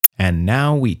And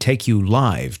now we take you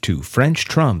live to French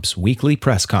Trump's weekly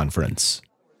press conference.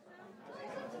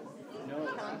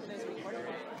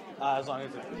 As long as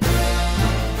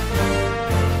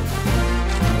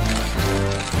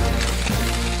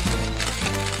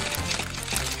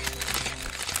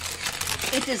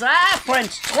It is I,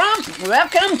 Prince Trump.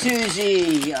 Welcome to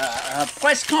the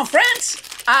press conference.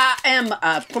 I am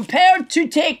prepared to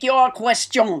take your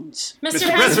questions.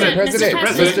 Mr. President.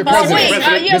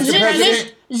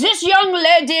 This young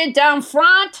lady down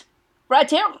front,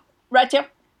 right here.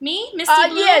 Me? Misty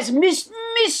Blue? Yes,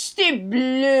 Misty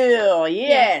Blue,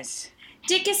 yes.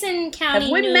 Dickinson County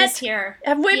Have we News met here.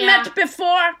 Have we met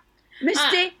before?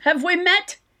 Misty, have we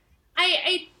met?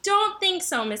 I don't think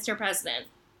so, Mr. President.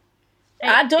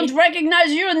 I don't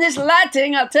recognize you in this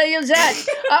lighting, I'll tell you that.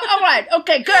 All right,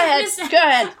 okay, go ahead.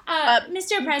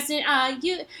 Mr. President,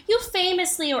 you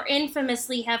famously or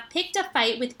infamously have picked a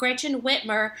fight with Gretchen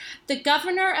Whitmer, the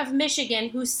governor of Michigan,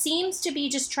 who seems to be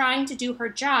just trying to do her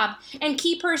job and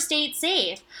keep her state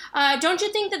safe. Don't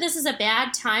you think that this is a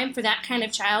bad time for that kind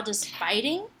of childish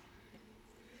fighting?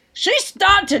 She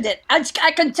started it. I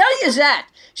can tell you that.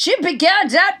 She began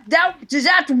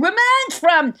that woman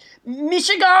from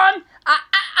Michigan.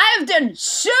 I have done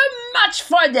so much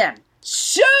for them.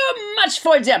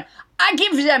 I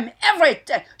give them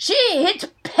everything. She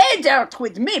hit pay dirt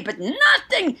with me, but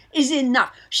nothing is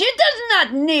enough. She does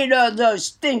not need all those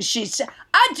things she said.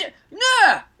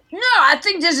 No, I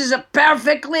think this is a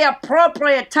perfectly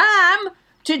appropriate time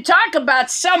to talk about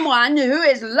someone who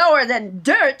is lower than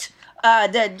dirt.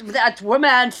 That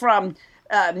woman from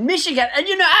Michigan. And,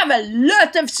 I have a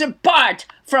lot of support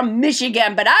from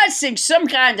Michigan, but I think some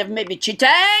kind of maybe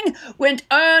cheating went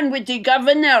on with the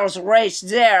governor's race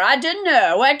there. I don't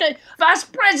know. Like, Vice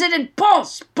President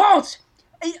Pence, come,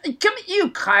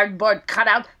 you cardboard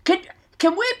cutout. Can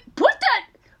we put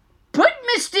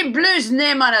Misty Blue's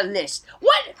name on a list?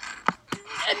 What?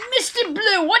 Misty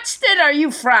Blue, what state are you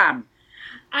from?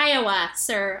 Iowa,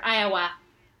 sir, Iowa.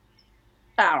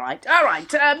 All right.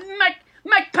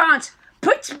 Mike Pence,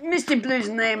 put Misty Blue's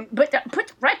name, but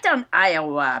write down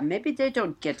Iowa. Maybe they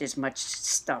don't get as much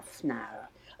stuff now.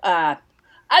 I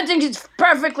think it's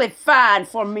perfectly fine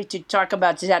for me to talk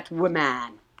about that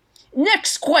woman.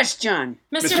 Next question.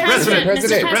 Mr. President.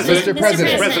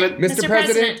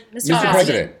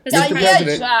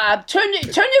 Yes, Tony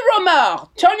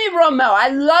Romo, I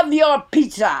love your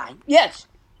pizza. Yes.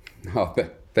 Oh,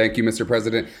 thank you, Mr.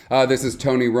 President. This is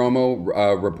Tony Romo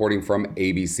reporting from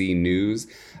ABC News.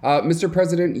 Mr.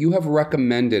 President, you have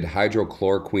recommended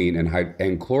hydrochloroquine and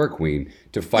chloroquine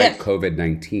to fight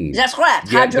COVID-19. That's right.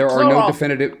 Yet there are no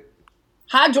definitive...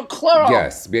 Hydrochloro.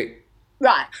 Yes.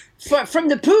 Right. From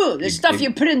the pool. The stuff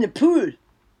you put in the pool.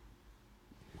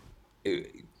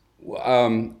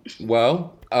 We'll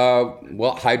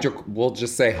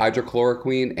just say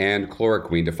hydrochloroquine and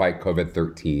chloroquine to fight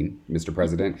COVID-19, Mr.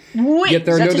 President. Yet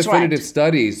there are no definitive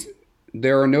studies.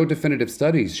 There are no definitive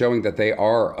studies showing that they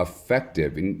are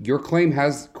effective. And your claim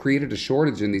has created a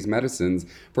shortage in these medicines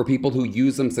for people who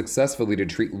use them successfully to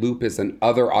treat lupus and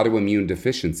other autoimmune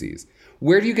deficiencies.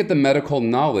 Where do you get the medical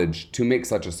knowledge to make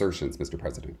such assertions, Mr.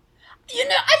 President?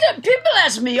 People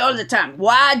ask me all the time,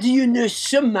 why do you know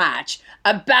so much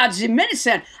about the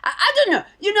medicine? I don't know.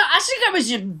 I think I was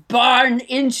just born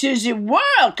into the world,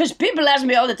 because people ask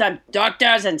me all the time,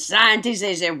 doctors and scientists,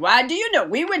 they say, why do you know?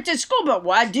 We went to school, but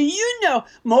why do you know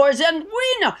more than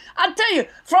we know? I'll tell you,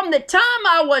 from the time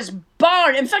I was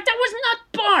born, in fact, I was not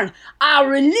born. I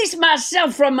released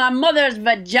myself from my mother's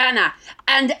vagina,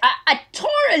 and I tore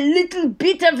a little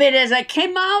bit of it as I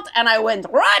came out, and I went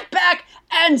right back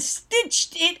and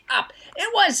stitched it up.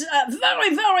 It was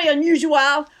very, very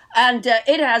unusual, and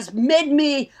it has made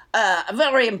me a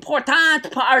very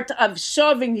important part of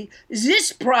solving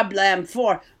this problem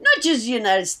for not just the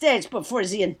United States, but for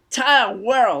the entire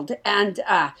world. And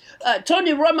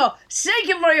Tony Romo, thank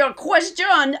you for your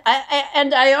question.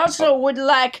 And I also would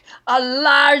like a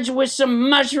large with some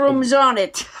mushrooms on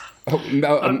it. Oh,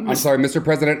 no, I'm sorry, Mr.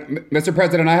 President. Mr.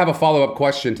 President, I have a follow-up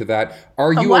question to that.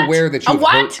 Are you aware that you've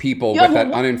hurt people with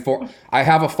that uninformed... I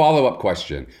have a follow-up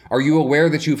question. Are you aware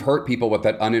that you've hurt people with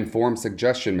that uninformed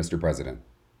suggestion, Mr. President?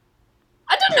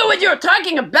 I don't know what you're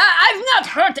talking about. I've not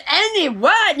hurt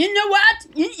anyone. You know what?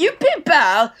 You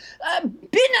people,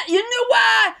 you know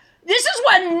why? This is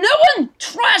why no one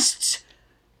trusts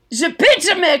the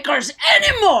pizza makers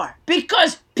anymore.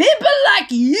 Because people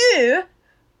like you...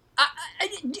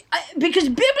 because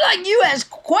people like you ask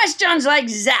questions like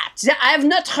that. I have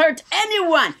not hurt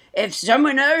anyone. If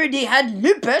someone already had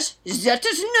lupus, that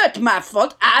is not my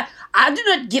fault. I do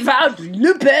not give out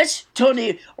lupus,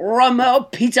 Tony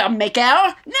Romo, pizza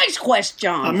maker. Next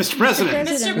question. Mr. President.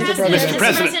 Mr. President.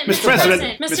 President. Mr.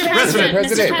 President. Mr. President.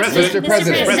 Mr.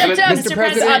 President. Mr.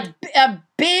 President.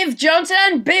 Beef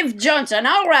Johnson.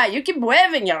 All right, you keep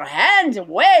waving your hands,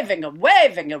 waving.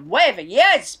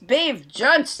 Yes, Beef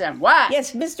Johnson. Why?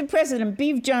 Yes, Mr. President,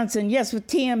 Beef Johnson, yes, with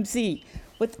TMZ.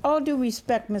 With all due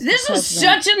respect, Mr. This President. is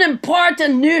such an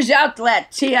important news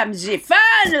outlet, TMZ.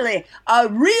 Finally,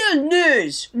 real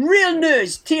news,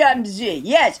 TMZ.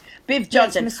 Yes, Beef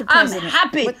Johnson. Mr. I'm President.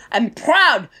 happy and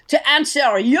proud to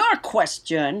answer your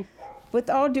question. With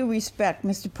all due respect,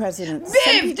 Mr. President.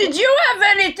 Beef, did you have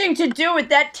anything to do with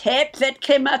that tape that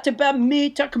came out about me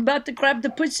talking about to grab the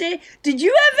pussy? Did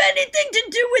you have anything to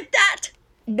do with that?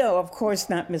 No, of course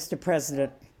not, Mr.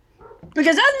 President.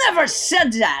 Because I never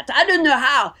said that. I don't know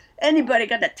how anybody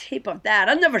got a tape of that.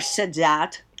 I never said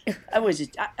that.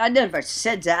 I never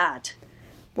said that.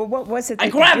 Well, what was it that I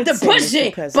you grabbed did the say, pussy,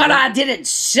 Mr. President? but I didn't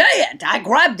say it. I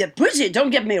grabbed the pussy. Don't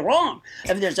get me wrong.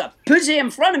 If there's a pussy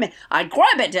in front of me, I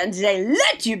grab it and they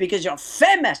let you because you're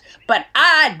famous. But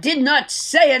I did not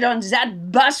say it on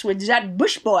that bus with that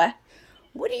bush boy.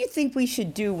 What do you think we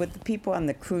should do with the people on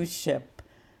the cruise ship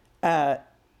that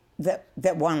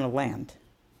want to land?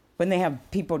 When they have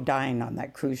people dying on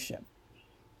that cruise ship?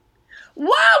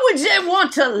 Why would they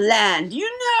want to land? You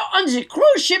know, on the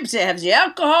cruise ships, they have the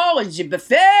alcohol and the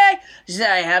buffet.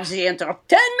 They have the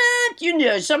entertainment. You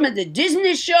know, some of the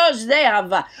Disney shows, they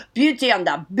have Beauty and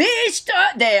the Beast.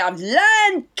 They have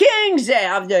Lion Kings. They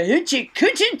have the Hoochie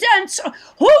Coochie dance.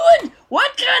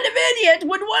 What kind of idiot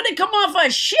would want to come off a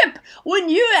ship when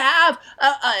you have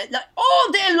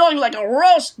all day long like a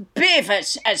roast beef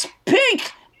as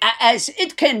pink as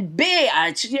it can be?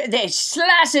 They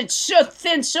slice it so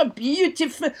thin, so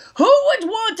beautiful. Who would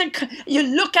want to? You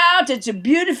look out, it's a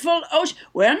beautiful ocean.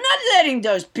 We're not letting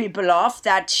those people off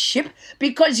that ship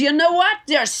because you know what?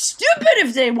 They're stupid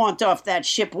if they want off that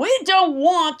ship. We don't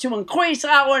want to increase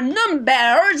our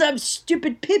numbers of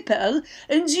stupid people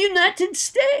in the United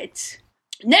States.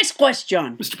 Next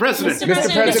question. Mr. President.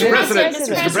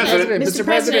 Mr.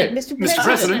 President.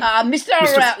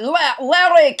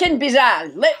 Larry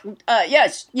Kinbizal.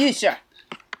 Yes, you, sir.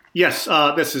 Yes,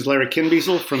 this is Larry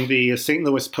Kinbeasel from the St.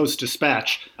 Louis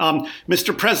Post-Dispatch.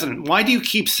 Mr. President, why do you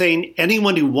keep saying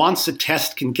anyone who wants a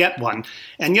test can get one?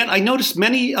 And yet I notice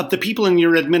many of the people in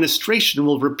your administration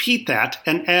will repeat that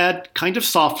and add kind of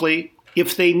softly,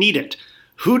 if they need it.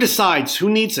 Who decides who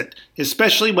needs it,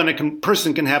 especially when a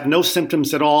person can have no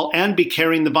symptoms at all and be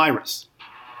carrying the virus?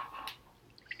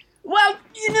 Well,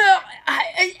 you know,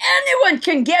 anyone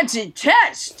can get the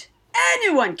test.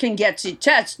 Anyone can get the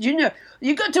test. You know,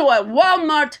 you go to a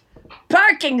Walmart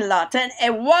parking lot and a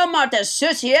Walmart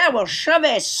associate will shove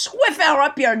a Swiffer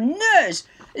up your nose.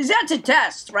 That's a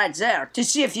test right there to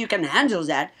see if you can handle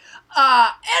that.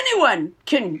 Anyone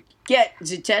can get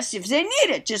the test if they need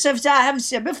it, just as I have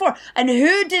said before. And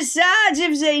who decides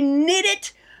if they need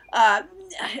it? I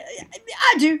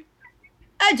do.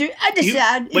 I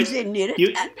decide if they need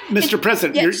it. Mr.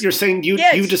 President, yes. you're saying you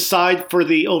decide for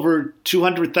the over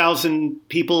 200,000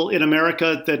 people in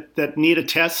America that need a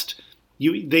test?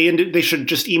 They should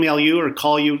just email you or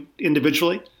call you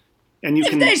individually? And you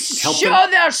can help them? If they show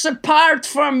their support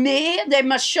for me, they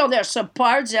must show their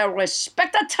support, their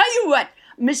respect. I tell you what,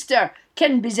 Mr.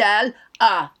 Ken Bizal,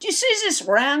 do you see this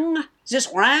ring? This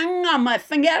ring on my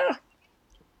finger?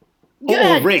 Go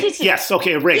ahead, a ring. kiss it. Yes,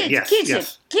 okay, a ring. Yes.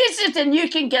 Kiss it and you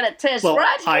can get a test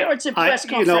right here. It's a press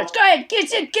conference. You know, go ahead,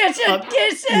 kiss it.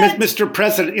 Mr.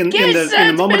 President, in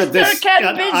the moment of this,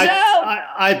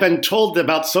 I've been told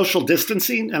about social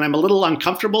distancing, and I'm a little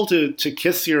uncomfortable to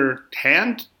kiss your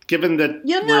hand, given that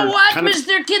you know what,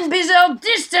 Mr. Ken Bizal,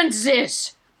 distance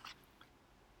this.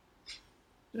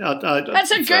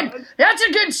 That's a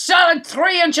good solid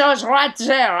 3 inches right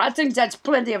there. I think that's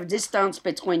plenty of distance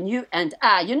between you and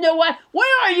I. You know what? Where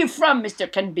are you from,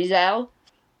 Mr. Ken Bizal?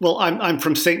 Well, I'm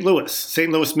from St. Louis,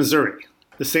 Missouri.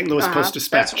 The St. Louis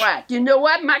Post-Dispatch. That's right. You know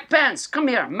what? Mike Pence, come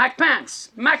here. Mike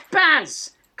Pence,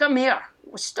 come here.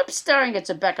 Stop staring at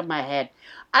the back of my head.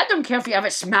 I don't care if you have a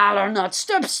smile or not.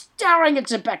 Stop staring at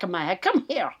the back of my head. Come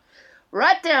here.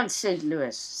 Right there in St.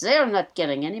 Louis. They're not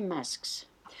getting any masks.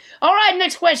 All right,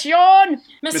 next question.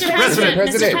 Mr. President.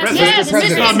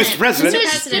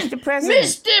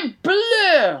 Mr.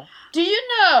 Blue, do you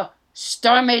know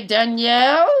Stormy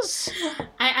Daniels?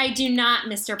 I do not,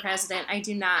 Mr. President. I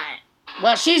do not.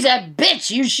 Well, she's a bitch.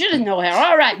 You should know her.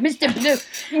 All right, Mr. Blue.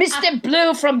 Mr.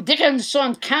 Blue from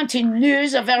Dickinson County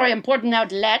News, a very important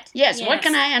outlet. Yes, what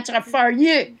can I answer for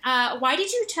you? Why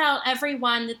did you tell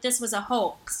everyone that this was a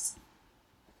hoax?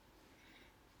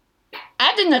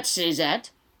 I did not say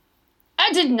that.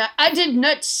 I did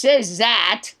not say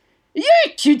that. You're a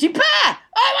cutie pie.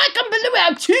 Oh, I can't believe we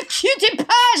have 2 cutie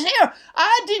pies here.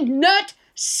 I did not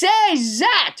say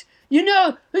that. You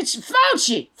know, it's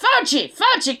Fauci.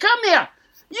 Fauci, come here.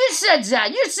 You said that.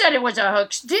 You said it was a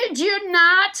hoax. Did you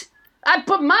not? I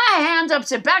put my hand up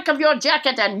the back of your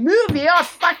jacket and move your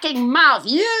fucking mouth.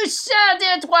 You said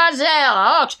it was a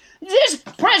hoax. This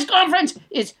press conference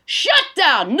is shut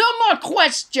down. No more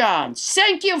questions.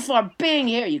 Thank you for being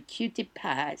here, you cutie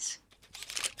pies.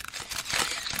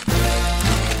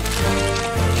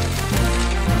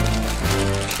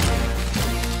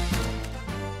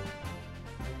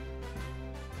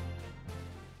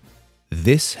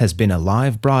 This has been a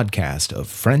live broadcast of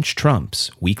French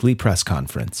Trump's weekly press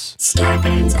conference.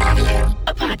 Starburns Audio,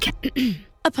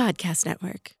 a podcast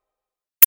network.